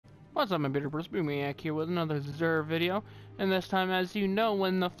What's up, my bitter bros? Maine-iac here with another Zer video, and this time, as you know,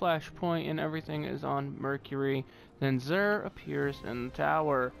 when the flashpoint and everything is on Mercury, then Zer appears in the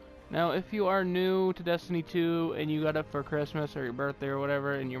tower. Now, if you are new to Destiny 2 and you got it for Christmas or your birthday or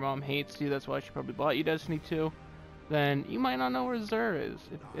whatever, and your mom hates you, that's why she probably bought you Destiny 2, then you might not know where Zer is.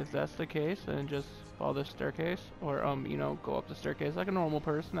 If that's the case, then just follow the staircase, or you know, go up the staircase like a normal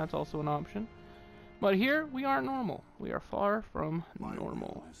person. That's also an option. But here, we aren't normal. We are far from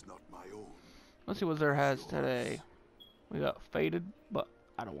normal. Let's see what Zer has today. We got Faded, but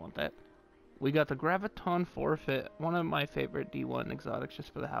I don't want that. We got the Graviton Forfeit, one of my favorite D1 exotics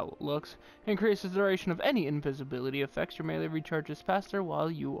just for how it looks. Increases the duration of any invisibility effects. Your melee recharges faster while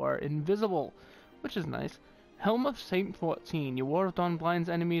you are invisible, which is nice. Helm of Saint 14. Your Ward of Dawn blinds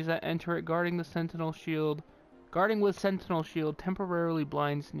enemies that enter it, guarding with Sentinel Shield temporarily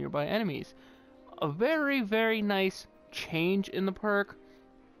blinds nearby enemies. A very, very nice change in the perk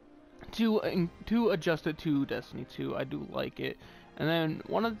to adjust it to Destiny 2. I do like it. And then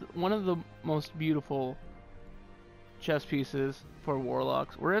one of the most beautiful chess pieces for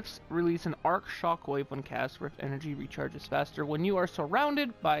Warlocks. Rifts release an arc shockwave when cast. Rift energy recharges faster when you are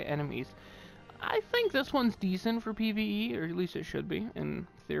surrounded by enemies. I think this one's decent for PvE, or at least it should be. In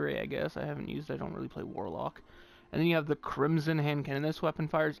theory, I guess. I haven't used it. I don't really play Warlock. And then you have the Crimson Hand Cannon. This weapon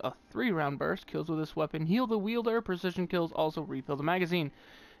fires a 3-round burst. Kills with this weapon heal the wielder. Precision kills also refill the magazine.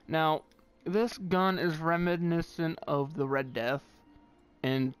 Now, this gun is reminiscent of the Red Death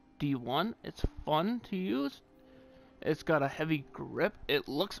in D1. It's fun to use. It's got a heavy grip. It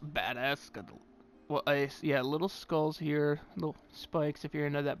looks badass. It's got little skulls here, little spikes if you're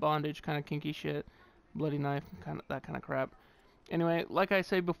into that bondage kind of kinky shit, bloody knife, that kind of crap. Anyway, like I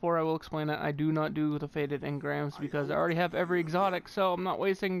say before, I will explain it. I do not do the faded engrams because I already have every exotic, so I'm not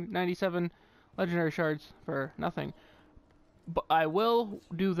wasting 97 legendary shards for nothing. But I will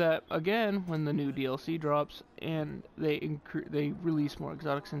do that again when the new DLC drops and they release more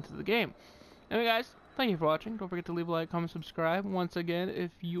exotics into the game. Anyway, guys, thank you for watching. Don't forget to leave a like, comment, subscribe. Once again,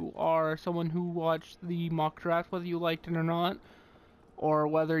 if you are someone who watched the mock draft, whether you liked it or not, or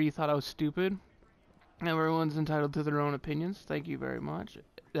whether you thought I was stupid, everyone's entitled to their own opinions. Thank you very much.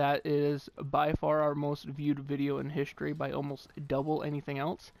 That is by far our most viewed video in history by almost double anything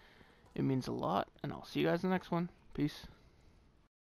else. It means a lot, and I'll see you guys in the next one. Peace.